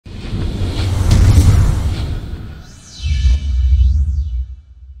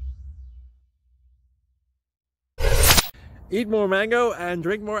Eat more mango and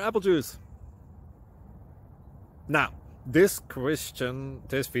drink more apple juice. Now, this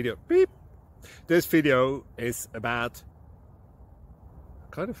video is about... I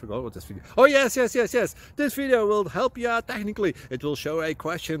kind of forgot what this video... Oh, yes. This video will help you out technically. It will show a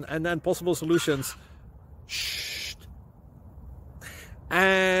question and then possible solutions. Shh.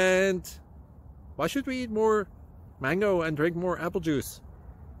 And why should we eat more mango and drink more apple juice?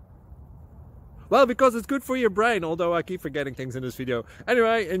 Well, because it's good for your brain, although I keep forgetting things in this video.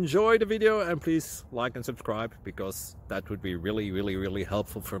 Anyway, enjoy the video and please like and subscribe, because that would be really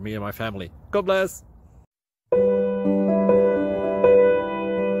helpful for me and my family. God bless!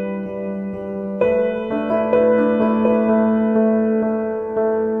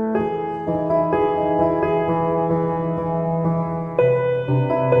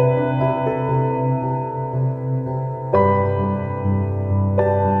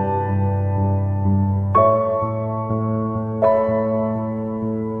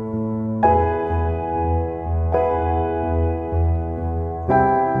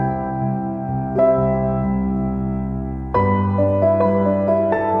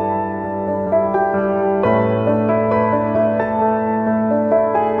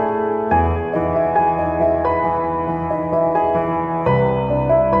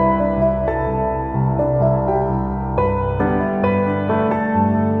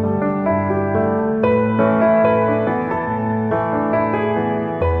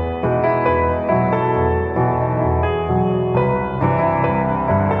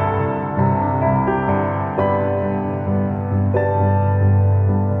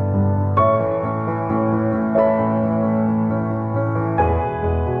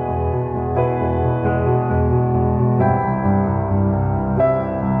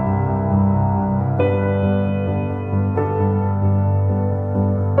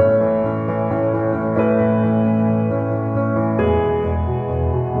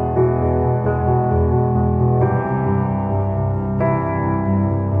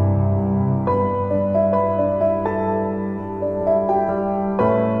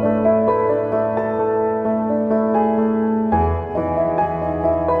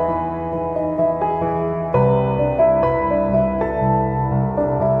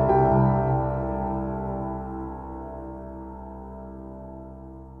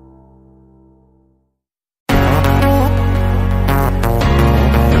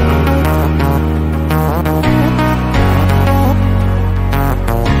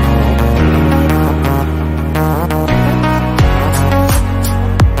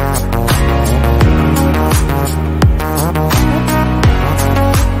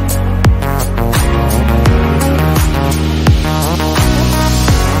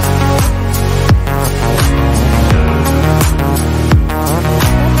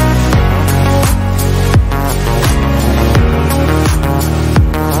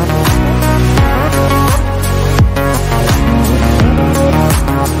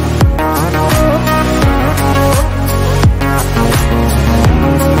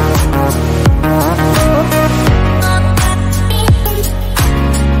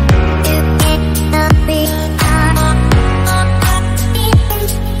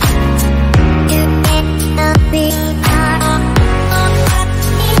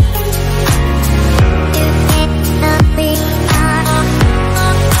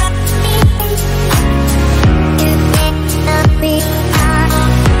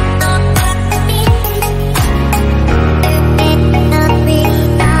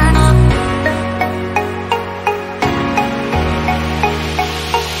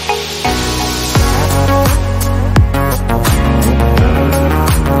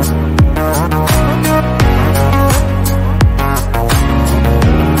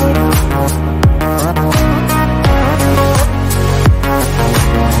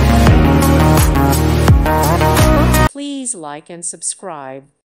 Please like and subscribe.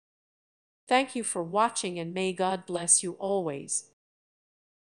 Thank you for watching and may God bless you always.